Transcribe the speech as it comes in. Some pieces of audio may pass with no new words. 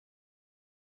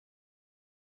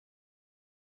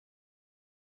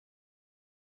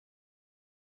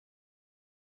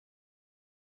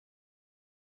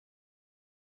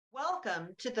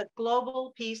Welcome to the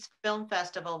Global Peace Film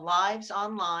Festival Lives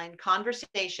Online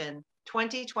Conversation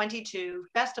 2022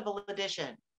 Festival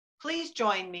Edition. Please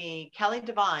join me, Kelly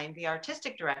Devine, the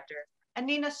Artistic Director, and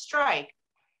Nina Strike,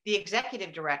 the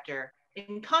Executive Director,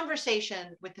 in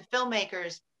conversation with the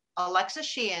filmmakers Alexa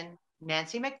Sheehan,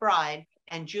 Nancy McBride,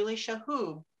 and Julie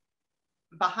Shahoob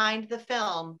behind the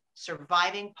film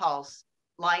Surviving Pulse,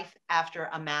 Life After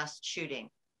a Mass Shooting,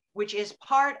 which is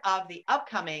part of the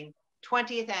upcoming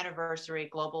 20th Anniversary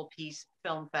Global Peace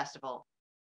Film Festival.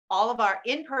 All of our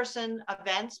in-person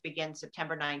events begin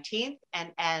September 19th and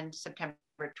end September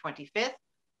 25th,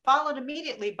 followed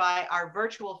immediately by our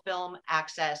virtual film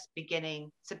access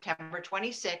beginning September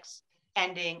 26th,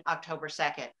 ending October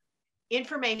 2nd.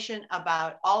 Information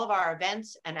about all of our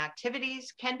events and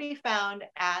activities can be found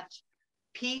at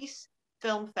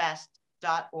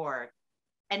peacefilmfest.org.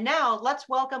 And now let's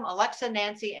welcome Alexa,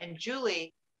 Nancy, and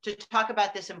Julie to talk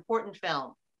about this important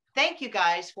film. Thank you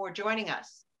guys for joining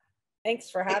us.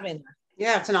 Thanks for having us.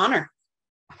 Yeah, it's an honor.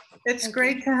 It's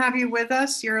great to have you with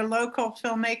us. You're a local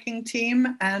filmmaking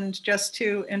team. And just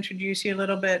to introduce you a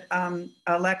little bit,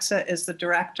 Alexa is the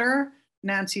director,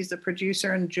 Nancy's the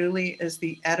producer, and Julie is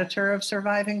the editor of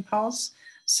Surviving Pulse.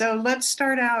 So let's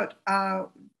start out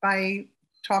by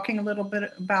talking a little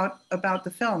bit about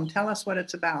the film. Tell us what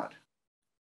it's about.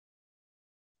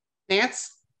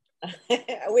 Nance?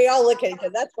 We all look at each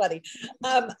other. That's funny.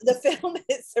 The film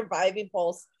is Surviving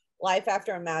Pulse, Life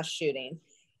After a Mass Shooting.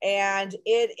 And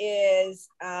it is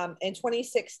in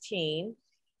 2016,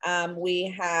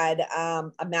 we had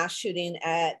a mass shooting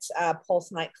at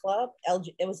Pulse nightclub.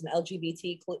 It was an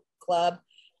LGBT club.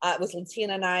 It was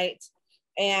Latina night.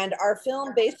 And our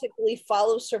film basically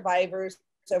follows survivors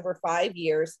over 5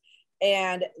 years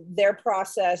and their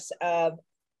process of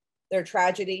their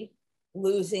tragedy,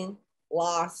 losing,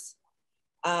 loss,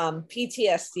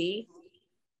 PTSD,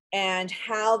 and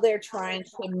how they're trying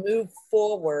to move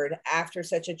forward after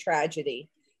such a tragedy.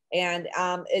 And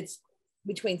it's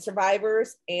between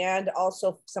survivors and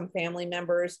also some family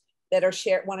members that are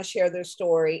want to share their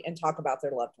story and talk about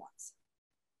their loved ones.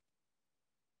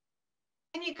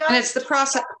 And it's the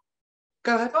process.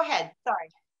 Go ahead. Go ahead. Sorry.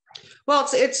 Well,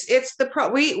 it's the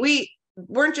we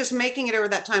weren't just making it over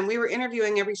that time. We were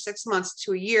interviewing every 6 months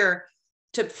to a year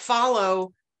to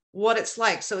follow what it's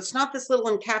like. So it's not this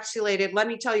little encapsulated, let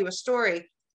me tell you a story.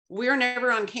 We're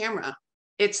never on camera.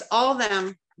 It's all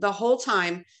them the whole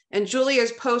time. And Julie,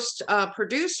 as post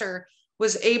producer,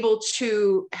 was able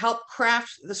to help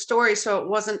craft the story. So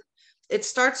it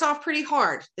starts off pretty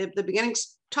hard. The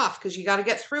beginning's tough because you got to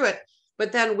get through it.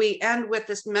 But then we end with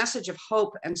this message of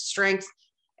hope and strength.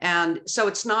 And so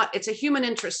it's a human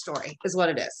interest story is what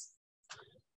it is.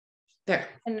 There.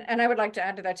 And I would like to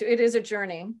add to that too. It is a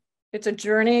journey. It's a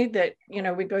journey that,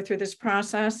 we go through this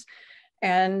process,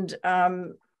 and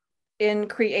in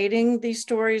creating these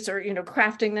stories or,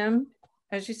 crafting them,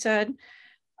 as you said,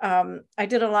 I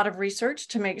did a lot of research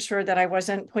to make sure that I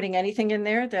wasn't putting anything in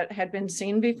there that had been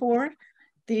seen before.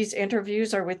 These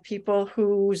interviews are with people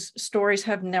whose stories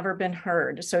have never been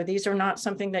heard. So these are not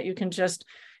something that you can just,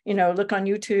 look on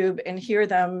YouTube and hear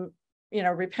them,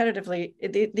 repetitively.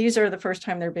 These are the first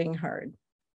time they're being heard.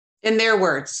 In their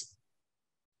words.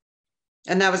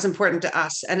 And that was important to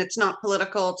us. And it's not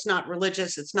political, it's not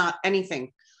religious, it's not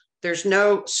anything. There's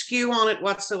no skew on it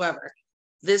whatsoever.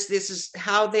 This is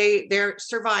how they're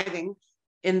surviving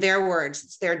in their words.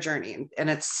 It's their journey. And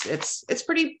it's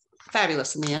pretty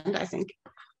fabulous in the end, I think.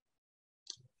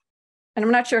 And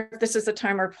I'm not sure if this is the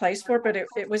time or place for it, but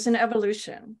it was an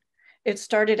evolution. It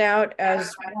started out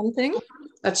as one thing.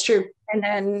 That's true. And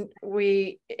then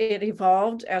it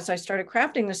evolved as I started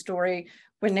crafting the story.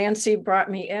 When Nancy brought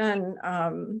me in,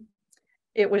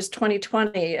 it was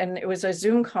 2020, and it was a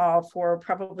Zoom call for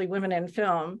probably women in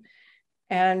film.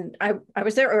 And I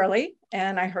was there early,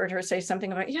 and I heard her say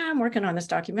something about, yeah, I'm working on this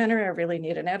documentary. I really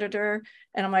need an editor.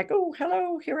 And I'm like, oh,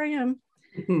 hello, here I am.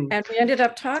 Mm-hmm. And we ended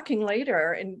up talking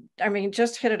later, and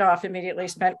just hit it off immediately,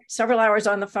 spent several hours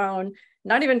on the phone,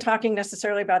 not even talking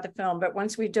necessarily about the film, but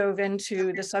once we dove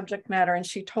into the subject matter and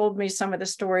she told me some of the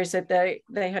stories that they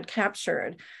had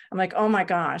captured, I'm like, oh my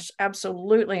gosh,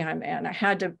 absolutely, I'm in. I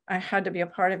had to be a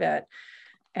part of it.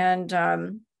 And I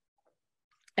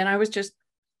was just,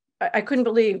 I couldn't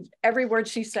believe every word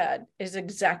she said is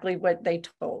exactly what they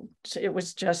told. It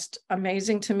was just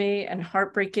amazing to me and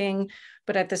heartbreaking,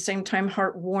 but at the same time,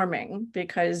 heartwarming,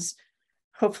 because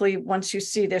hopefully once you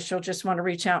see this, you'll just want to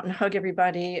reach out and hug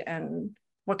everybody. And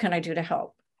what can I do to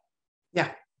help?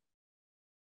 Yeah.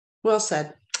 Well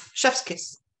said. Chef's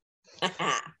kiss.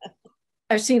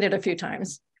 I've seen it a few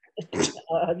times.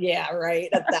 Yeah, right.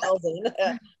 1,000,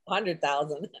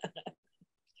 100,000.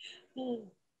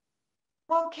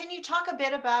 Well, can you talk a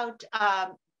bit about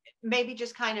maybe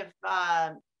just kind of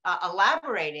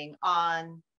elaborating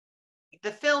on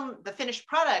the film, the finished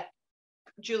product?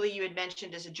 Julie, you had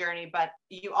mentioned as a journey, but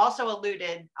you also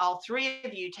alluded, all three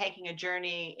of you taking a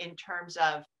journey in terms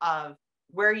of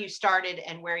where you started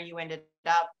and where you ended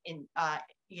up in,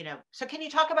 so can you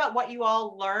talk about what you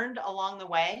all learned along the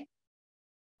way?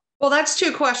 Well, that's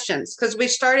two questions, because we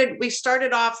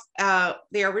started off,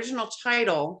 the original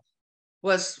title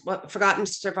was what Forgotten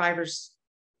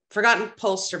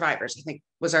Pulse Survivors, I think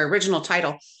was our original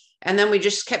title. And then we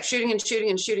just kept shooting and shooting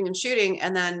and shooting and shooting.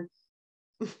 And then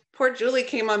poor Julie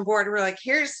came on board. We're like,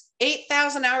 here's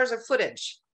 8,000 hours of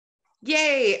footage.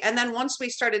 Yay. And then once we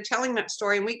started telling that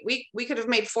story, and we could have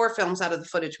made 4 films out of the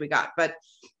footage we got. But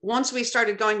once we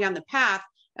started going down the path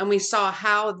and we saw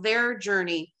how their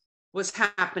journey was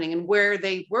happening and where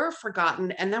they were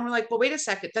forgotten. And then we're like, well, wait a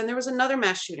second. Then there was another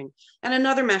mass shooting and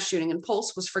another mass shooting, and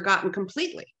Pulse was forgotten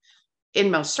completely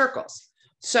in most circles.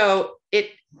 So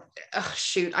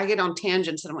shoot, I get on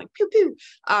tangents and I'm like, pew, pew.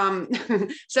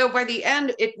 So by the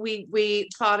end, we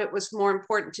thought it was more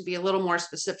important to be a little more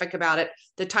specific about it.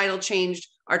 The title changed,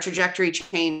 our trajectory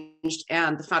changed,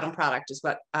 and the final product is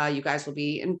what you guys will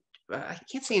be, I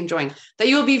can't say enjoying, that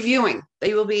you will be viewing, that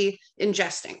you will be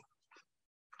ingesting.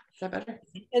 Is that better?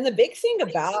 And the big thing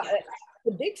about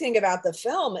the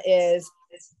film is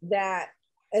that,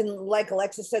 and like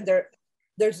Alexa said,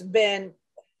 there's been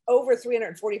over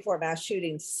 344 mass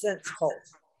shootings since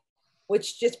Pulse,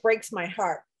 which just breaks my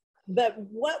heart. But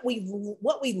what we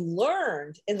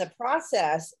learned in the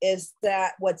process is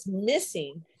that what's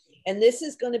missing, and this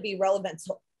is going to be relevant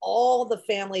to all the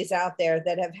families out there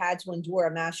that have had to endure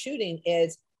a mass shooting,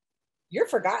 is you're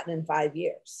forgotten in 5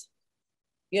 years.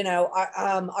 You know,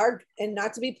 and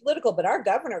not to be political, but our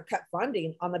governor cut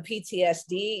funding on the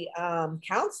PTSD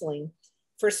counseling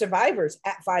for survivors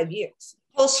at 5 years.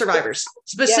 Pulse survivors,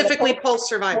 specifically Pulse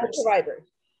survivors. Pulse survivors.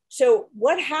 So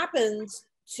what happens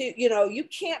to, you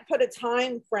can't put a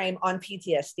time frame on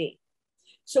PTSD.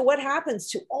 So what happens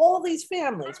to all these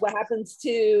families? What happens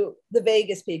to the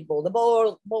Vegas people, the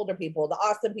Boulder people, the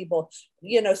Austin people,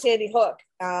 Sandy Hook,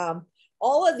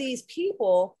 all of these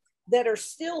people that are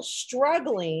still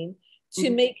struggling to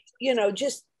make,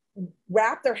 just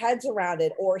wrap their heads around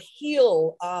it or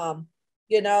heal.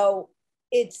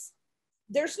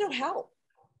 There's no help.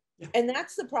 And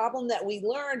that's the problem that we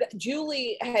learned.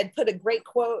 Julie had put a great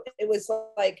quote. It was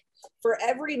like, for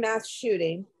every mass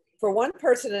shooting, for one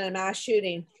person in a mass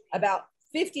shooting, about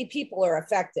 50 people are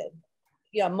affected.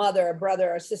 A mother, a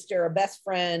brother, a sister, a best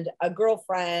friend, a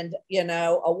girlfriend,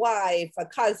 a wife, a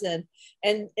cousin.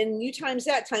 And you times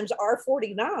that times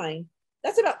R49,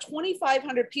 that's about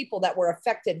 2,500 people that were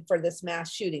affected for this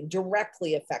mass shooting,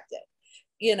 directly affected,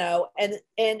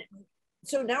 and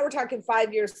so now we're talking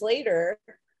 5 years later,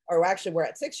 or actually we're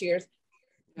at 6 years.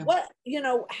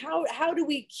 Yeah. How do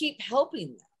we keep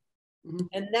helping them?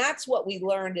 And that's what we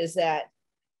learned, is that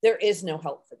there is no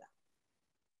help for them.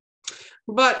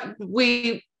 But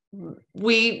we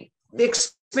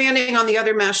expanding on the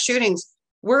other mass shootings,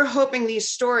 we're hoping these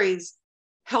stories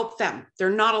help them. They're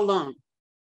not alone,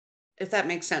 if that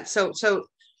makes sense. So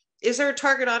is there a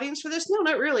target audience for this? No,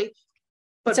 not really.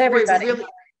 But it's everybody.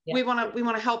 We want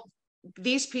to help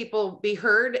these people be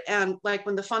heard. And like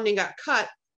when the funding got cut,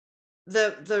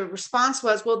 the response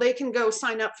was, well, they can go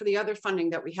sign up for the other funding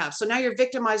that we have. So now you're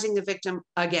victimizing the victim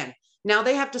again. Now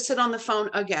they have to sit on the phone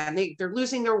again. They're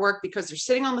losing their work because they're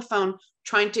sitting on the phone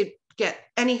trying to get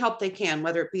any help they can,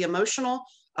 whether it be emotional.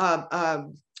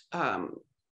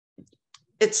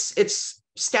 It's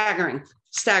staggering.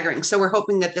 So we're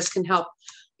hoping that this can help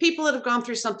people that have gone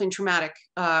through something traumatic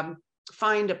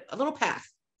find a little path,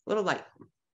 a little light.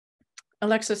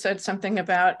 Alexa said something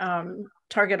about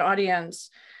target audience.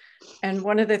 And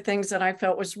one of the things that I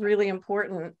felt was really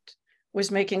important was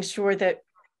making sure that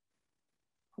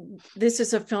this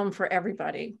is a film for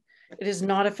everybody. It is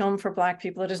not a film for Black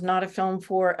people. It is not a film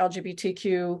for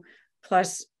LGBTQ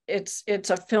plus. It's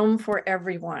a film for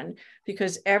everyone,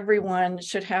 because everyone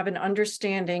should have an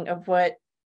understanding of what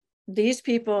these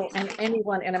people and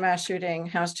anyone in a mass shooting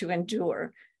has to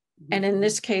endure. And in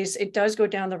this case, it does go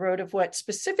down the road of what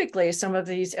specifically some of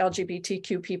these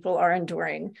LGBTQ people are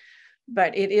enduring.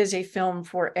 But it is a film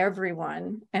for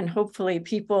everyone. And hopefully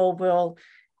people will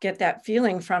get that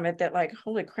feeling from it that, like,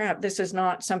 holy crap, this is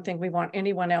not something we want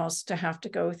anyone else to have to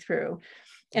go through.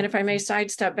 And if I may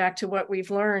sidestep back to what we've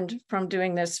learned from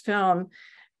doing this film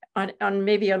on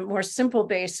maybe a more simple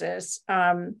basis,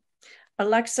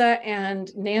 Alexa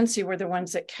and Nancy were the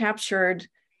ones that captured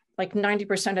like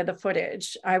 90% of the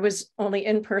footage. I was only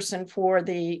in person for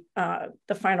the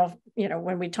final,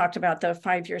 when we talked about the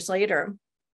 5 years later.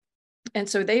 And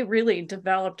so they really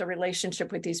developed a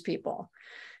relationship with these people.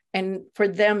 And for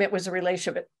them, it was a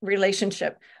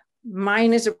relationship.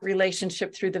 Mine is a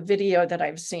relationship through the video that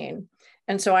I've seen.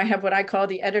 And so I have what I call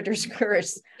the editor's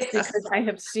curse, because I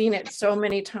have seen it so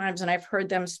many times and I've heard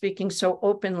them speaking so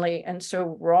openly and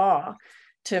so raw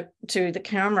to the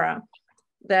camera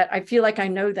that I feel like I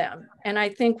know them. And I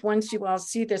think once you all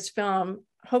see this film,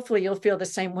 hopefully you'll feel the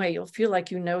same way. You'll feel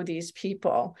like you know these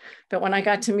people. But when I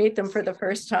got to meet them for the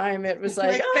first time, it was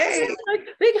like, hey, like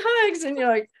big hugs. And you're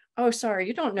like, oh, sorry,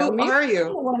 you don't know me. Who are you?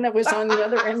 I'm the one that was on the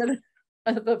other end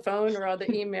of the phone or on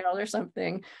the email or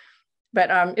something. But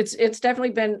it's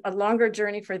definitely been a longer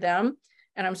journey for them.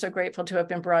 And I'm so grateful to have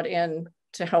been brought in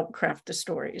to help craft the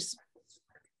stories.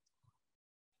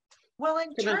 Well,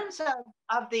 in terms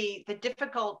of the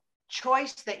difficult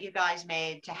choice that you guys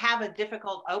made to have a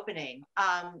difficult opening,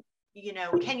 can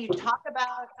you talk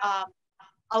about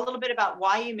a little bit about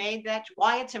why you made that,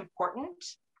 why it's important,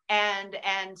 and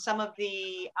some of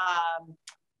the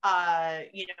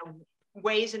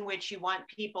ways in which you want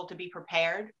people to be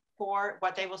prepared for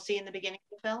what they will see in the beginning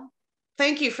of the film?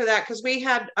 Thank you for that, because we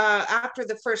had after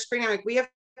the first screening, we have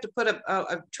to put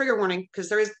a trigger warning, because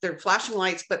there are flashing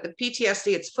lights, but the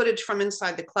PTSD, it's footage from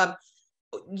inside the club.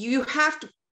 You have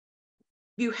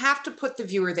to put the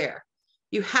viewer there.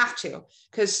 You have to,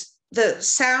 because the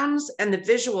sounds and the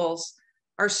visuals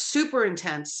are super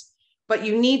intense, but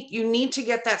you need to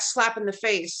get that slap in the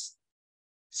face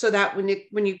so that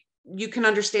when you can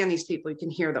understand these people, you can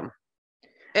hear them.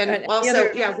 And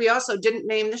also, we also didn't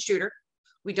name the shooter.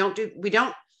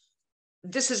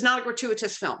 This is not a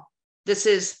gratuitous film. This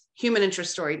is human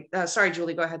interest story. Sorry,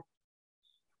 Julie, go ahead.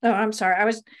 No, I'm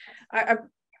sorry.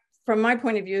 From my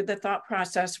point of view, the thought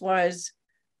process was,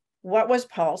 what was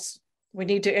Pulse? We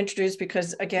need to introduce,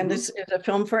 because again, this is a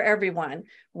film for everyone.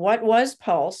 What was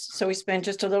Pulse? So we spent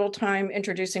just a little time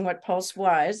introducing what Pulse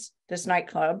was, this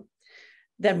nightclub.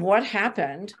 Then what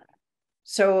happened?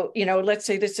 So, let's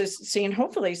say this is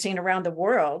hopefully seen around the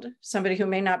world, somebody who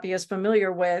may not be as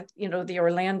familiar with, the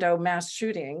Orlando mass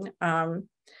shooting.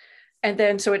 And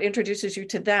then, so it introduces you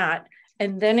to that.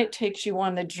 And then it takes you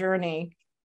on the journey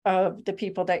of the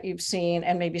people that you've seen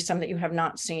and maybe some that you have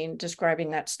not seen,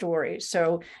 describing that story.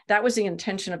 So that was the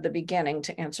intention of the beginning,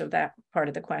 to answer that part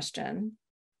of the question.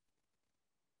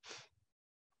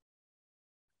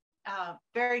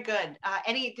 Very good.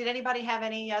 Did anybody have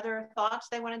any other thoughts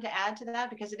they wanted to add to that?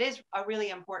 Because it is a really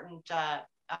important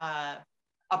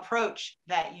approach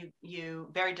that you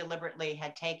very deliberately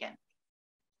had taken.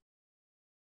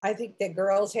 I think the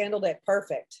girls handled it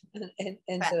perfect and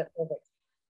said it perfect.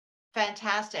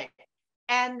 Fantastic.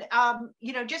 And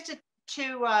just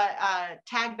to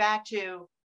tag back to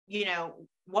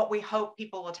what we hope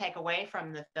people will take away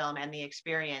from the film and the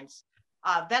experience.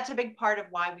 That's a big part of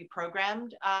why we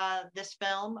programmed this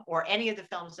film, or any of the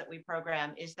films that we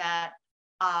program, is that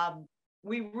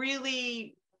we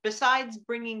really, besides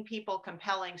bringing people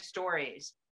compelling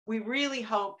stories, we really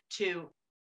hope to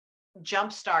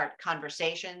jumpstart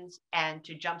conversations and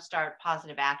to jumpstart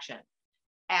positive action.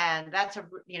 And that's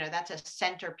a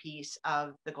centerpiece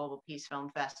of the Global Peace Film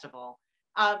Festival.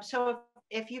 So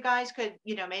if you guys could,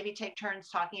 maybe take turns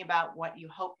talking about what you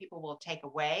hope people will take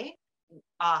away,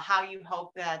 how you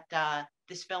hope that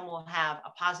this film will have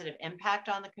a positive impact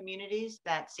on the communities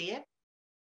that see it.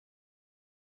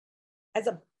 As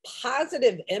a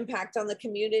positive impact on the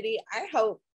community, I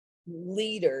hope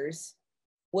leaders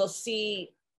will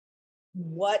see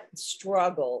what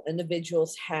struggle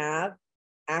individuals have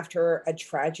after a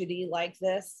tragedy like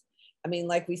this. I mean,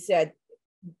 like we said,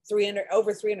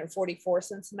 over 344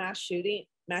 since mass shooting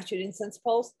since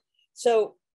Pulse.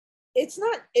 So it's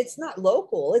not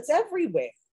local, it's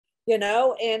everywhere,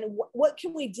 and what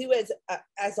can we do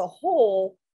as a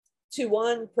whole to,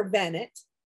 one, prevent it,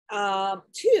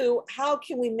 two, how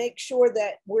can we make sure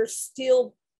that we're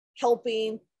still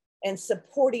helping and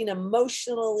supporting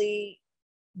emotionally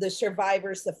the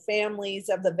survivors, the families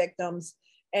of the victims,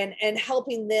 and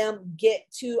helping them get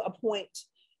to a point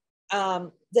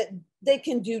that they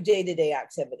can do day-to-day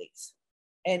activities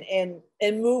and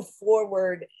move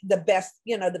forward the best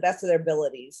of their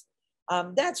abilities.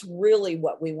 That's really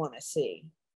what we want to see.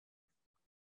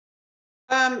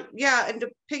 And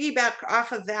to piggyback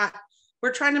off of that,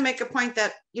 we're trying to make a point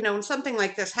that, when something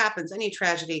like this happens, any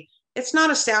tragedy, it's not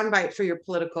a soundbite for your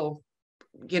political,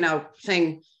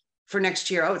 thing for next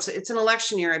year. Oh, it's an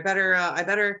election year. I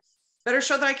better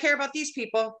show that I care about these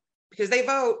people because they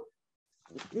vote.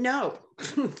 No,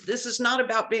 this is not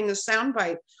about being a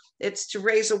soundbite. It's to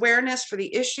raise awareness for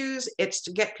the issues. It's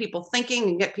to get people thinking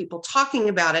and get people talking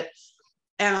about it.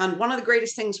 And one of the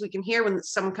greatest things we can hear when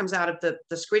someone comes out of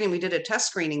the screening, we did a test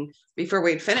screening before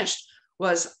we had finished,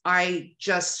 was I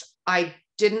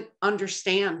didn't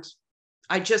understand.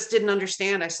 I just didn't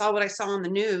understand. I saw what I saw on the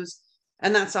news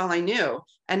and that's all I knew.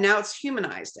 And now it's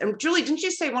humanized. And Julie, didn't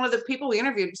you say one of the people we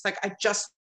interviewed was like, I just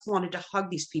wanted to hug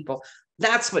these people.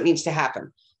 That's what needs to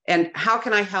happen. And how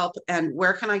can I help? And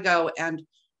where can I go? And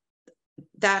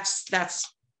that's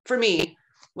for me,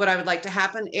 what I would like to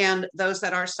happen. And those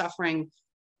that are suffering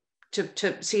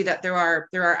to see that there are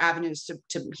avenues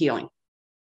to healing.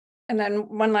 And then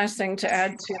one last thing to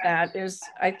add to that is,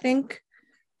 I think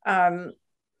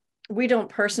we don't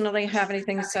personally have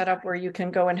anything set up where you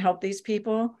can go and help these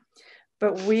people,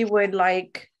 but we would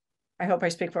like, I hope I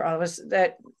speak for all of us,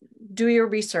 that do your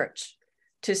research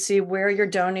to see where you're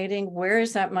donating. Where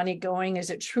is that money going? Is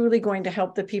it truly going to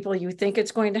help the people you think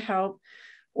it's going to help?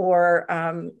 Or,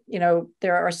 you know,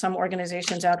 there are some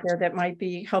organizations out there that might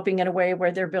be helping in a way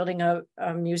where they're building a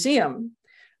museum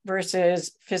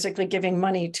versus physically giving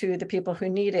money to the people who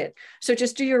need it. So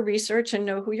just do your research and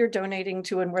know who you're donating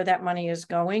to and where that money is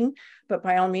going. But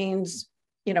by all means,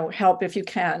 you know, help if you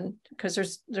can, because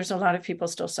there's a lot of people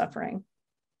still suffering.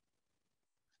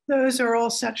 Those are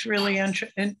all such really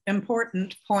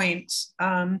important points.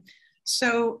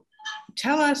 So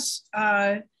tell us,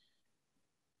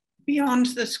 beyond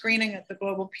the screening at the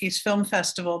Global Peace Film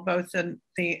Festival, both in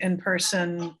the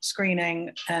in-person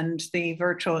screening and the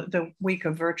week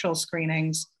of virtual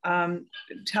screenings,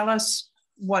 tell us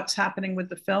what's happening with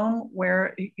the film,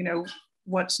 where, you know,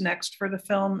 what's next for the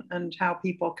film, and how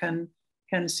people can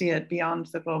see it beyond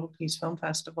the Global Peace Film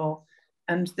Festival.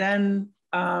 And then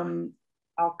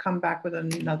I'll come back with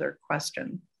another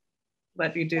question.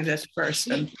 Let you do this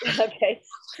first. Okay.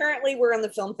 Currently, we're on the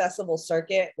film festival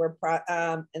circuit. We're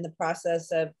in the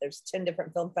process of, there's 10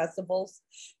 different film festivals.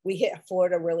 We hit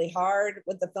Florida really hard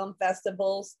with the film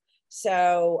festivals.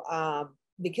 So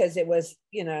because it was,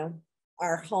 you know,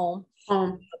 our home.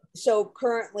 So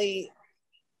currently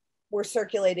we're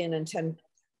circulating in 10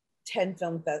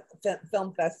 film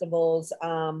festivals.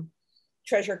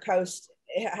 Treasure Coast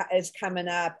is coming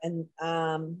up in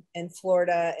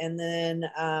Florida, and then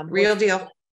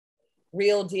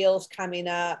Real Deal's coming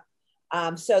up.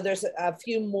 So there's a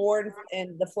few more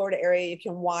in the Florida area. You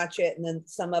can watch it, and then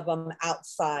some of them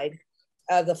outside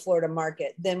of the Florida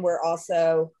market. Then we're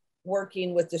also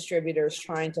working with distributors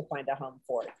trying to find a home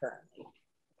for it currently.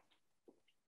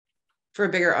 For a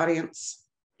bigger audience.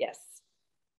 Yes.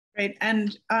 Great.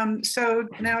 And so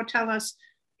now tell us,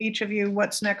 each of you,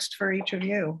 what's next for each of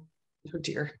you? Oh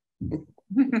dear.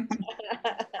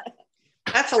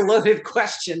 That's a loaded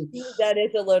question. That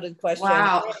is a loaded question.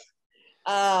 Wow.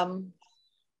 I've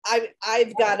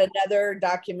got another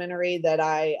documentary that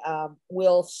I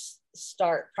will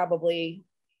start probably,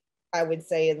 I would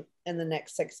say, in the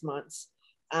next 6 months.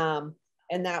 And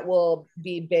that will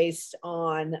be based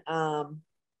on,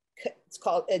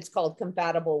 it's called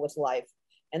Compatible with Life.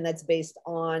 And that's based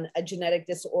on a genetic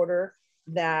disorder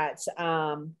that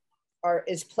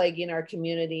is plaguing our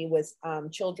community with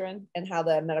children, and how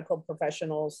the medical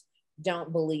professionals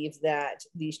don't believe that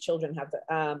these children have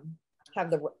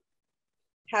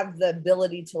the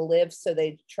ability to live. So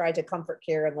they try to comfort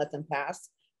care and let them pass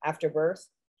after birth.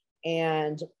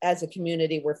 And as a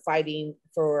community, we're fighting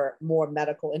for more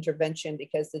medical intervention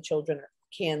because the children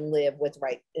can live with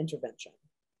right intervention.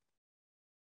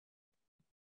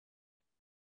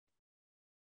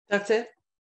 That's it?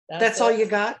 That's all you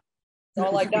got? That's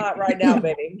all I got right now,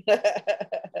 baby.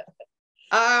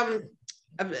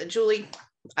 Julie,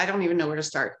 I don't even know where to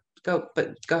start. Go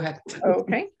ahead.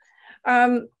 Okay.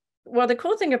 Well, the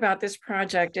cool thing about this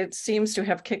project, it seems to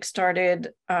have kickstarted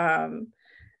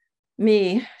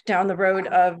me down the road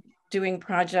of doing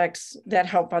projects that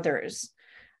help others.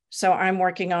 So I'm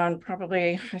working on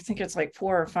probably, I think it's like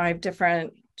 4 or 5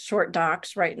 different short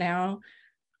docs right now.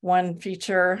 One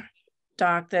feature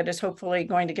doc that is hopefully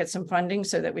going to get some funding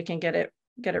so that we can get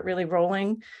it really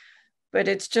rolling. But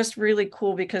it's just really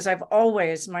cool because I've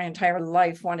always, my entire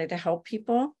life, wanted to help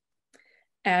people.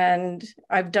 And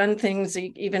I've done things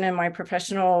even in my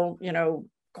professional,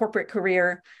 corporate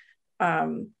career,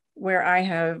 where I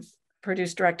have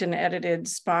produced, directed, and edited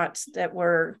spots that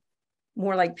were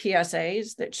more like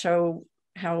PSAs that show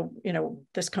how,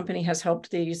 this company has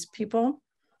helped these people.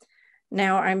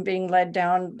 Now I'm being led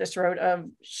down this road of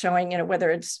showing,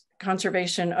 whether it's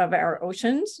conservation of our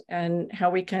oceans and how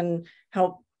we can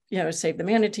help, save the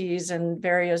manatees and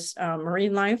various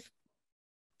marine life,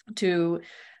 to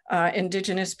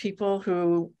indigenous people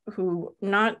who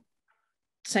not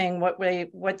saying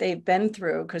what they've been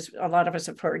through, because a lot of us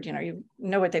have heard, you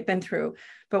know what they've been through,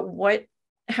 but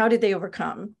how did they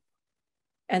overcome?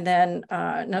 And then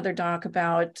another doc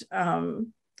about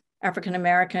African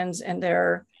Americans and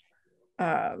their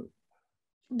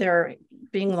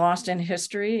being lost in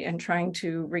history and trying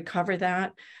to recover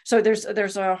that. So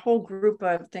there's a whole group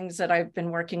of things that I've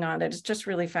been working on that is just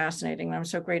really fascinating. And I'm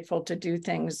so grateful to do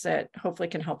things that hopefully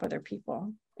can help other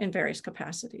people in various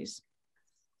capacities.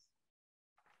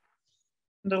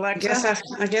 And Alexa?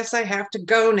 I guess I have to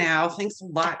go now. Thanks a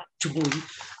lot, Julie.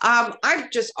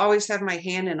 I've just always had my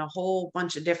hand in a whole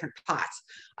bunch of different pots.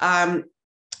 As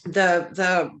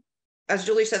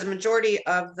Julie said, the majority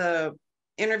of the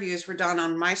interviews were done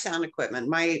on my sound equipment,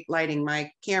 my lighting, my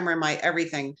camera, my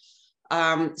everything.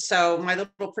 So my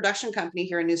little production company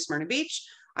here in New Smyrna Beach,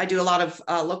 I do a lot of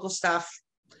local stuff.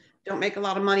 Don't make a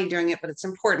lot of money doing it, but it's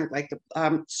important, like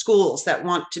the schools that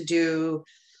want to do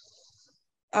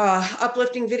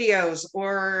uplifting videos,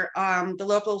 or the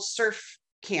local surf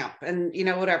camp, and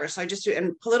whatever. So I just do,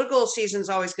 and political season's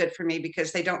always good for me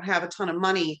because they don't have a ton of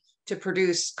money to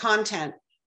produce content,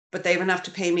 but they have enough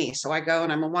to pay me. So I go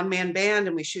and I'm a one-man band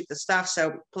and we shoot the stuff.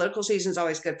 So political season's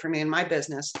always good for me in my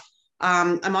business.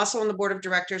 I'm also on the board of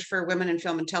directors for Women in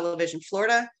Film and Television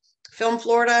Florida, Film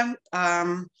Florida.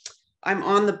 I'm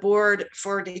on the board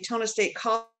for Daytona State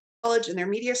College and their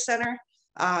media center.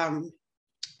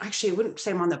 Actually, I wouldn't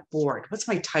say I'm on the board. What's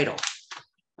my title?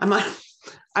 I'm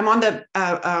on the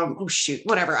oh shoot,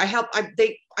 whatever. I help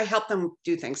them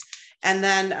do things. And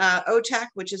then OTAC,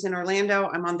 which is in Orlando,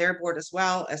 I'm on their board as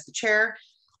well as the chair.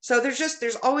 So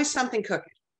there's always something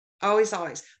cooking, always.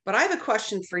 But I have a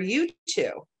question for you two.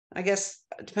 I guess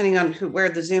depending on where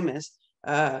the Zoom is,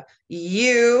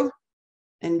 you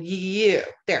and you.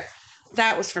 There,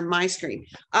 that was from my screen.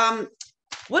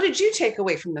 What did you take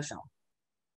away from the film?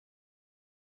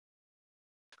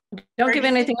 Don't give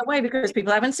anything away because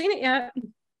people haven't seen it yet.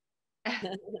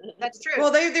 That's true. Well,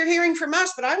 they're hearing from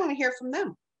us, but I want to hear from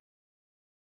them.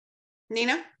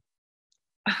 Nina?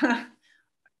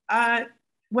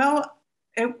 Well,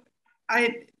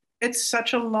 it's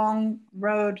such a long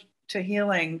road to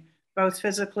healing, both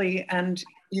physically and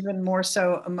even more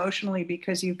so emotionally,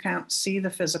 because you can't see the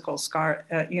physical scar,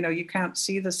 you can't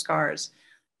see the scars.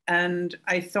 And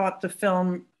I thought the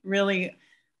film really,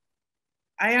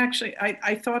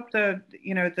 I thought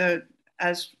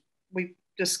as we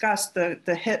discussed,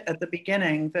 the hit at the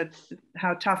beginning, that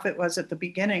how tough it was at the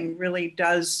beginning really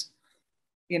does,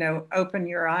 open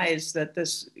your eyes that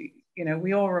this,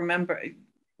 we all remember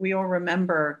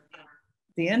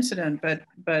the incident,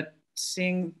 but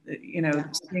seeing,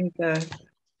 seeing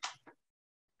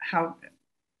how,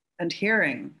 and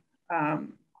hearing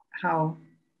how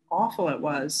awful it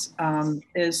was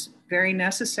is very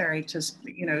necessary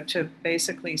to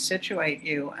basically situate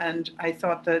you. And I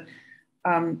thought that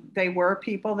they were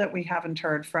people that we haven't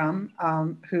heard from,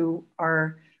 who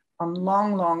are on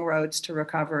long roads to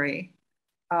recovery.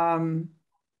 And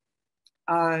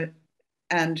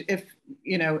if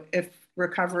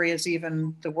recovery is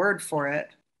even the word for it.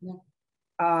 Yeah.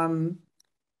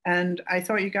 And I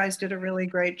thought you guys did a really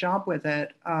great job with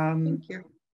it. Thank you.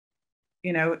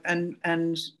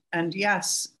 And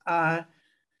yes,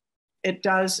 it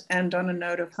does end on a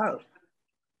note of hope.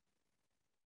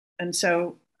 And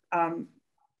so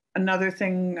another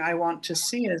thing I want to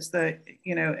see is the,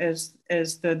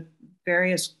 is the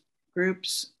various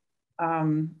groups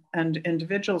and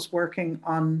individuals working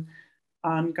on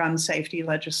gun safety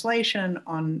legislation,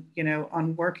 on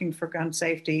working for gun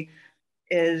safety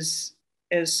is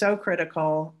so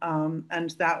critical. And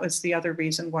that was the other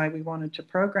reason why we wanted to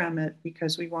program it,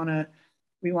 because we want to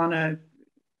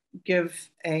give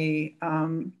a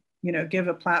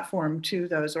platform to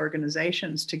those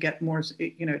organizations to get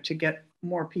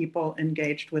more people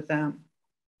engaged with them.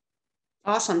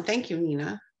 Awesome. Thank you,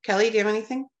 Nina. Kelly, do you have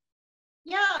anything?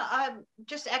 Yeah, I'm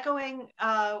just echoing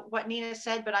what Nina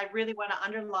said, but I really want to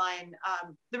underline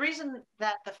the reason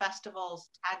that the festival's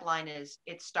tagline is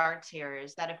 "It Starts Here"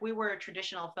 is that if we were a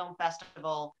traditional film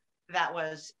festival that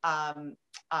was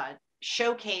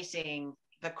showcasing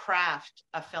the craft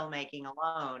of filmmaking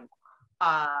alone,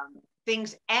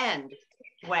 things end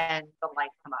when the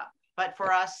lights come up. But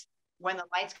for us, when the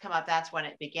lights come up, that's when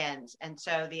it begins. And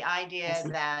so the idea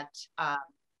that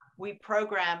we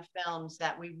program films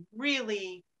that we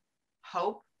really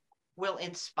hope will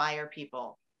inspire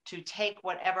people to take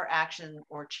whatever action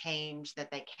or change that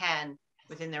they can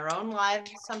within their own lives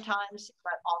sometimes,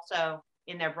 but also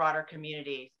in their broader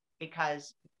communities,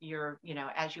 because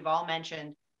as you've all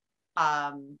mentioned,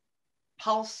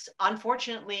 Pulse,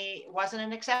 unfortunately, wasn't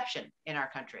an exception in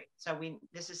our country. So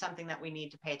this is something that we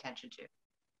need to pay attention to.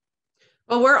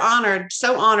 Well, we're honored,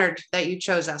 so honored that you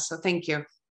chose us. So thank you.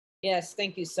 Yes,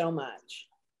 thank you so much.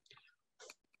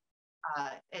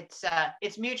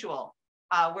 It's mutual.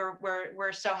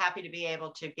 We're so happy to be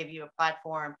able to give you a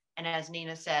platform, and as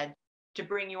Nina said, to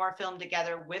bring your film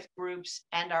together with groups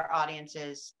and our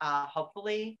audiences,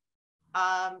 hopefully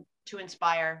to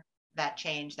inspire that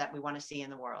change that we want to see in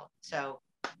the world. So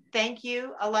thank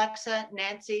you, Alexa,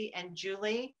 Nancy, and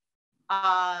Julie.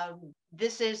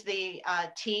 This is the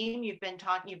team you've been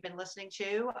listening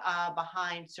to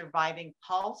behind Surviving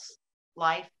Pulse,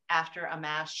 Life After a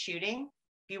Mass Shooting.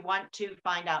 If you want to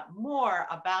find out more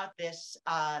about this,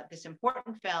 this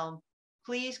important film,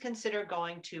 please consider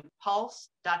going to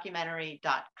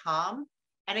pulsedocumentary.com.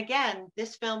 And again,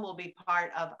 this film will be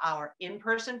part of our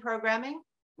in-person programming,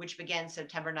 which begins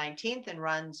September 19th and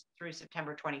runs through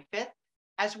September 25th,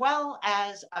 as well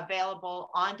as available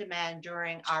on demand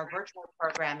during our virtual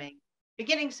programming,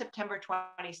 beginning September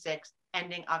 26th,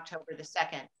 ending October the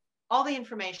 2nd. All the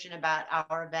information about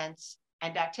our events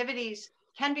and activities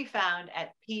can be found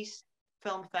at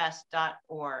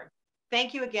peacefilmfest.org.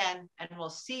 Thank you again, and we'll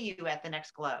see you at the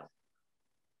next Glow.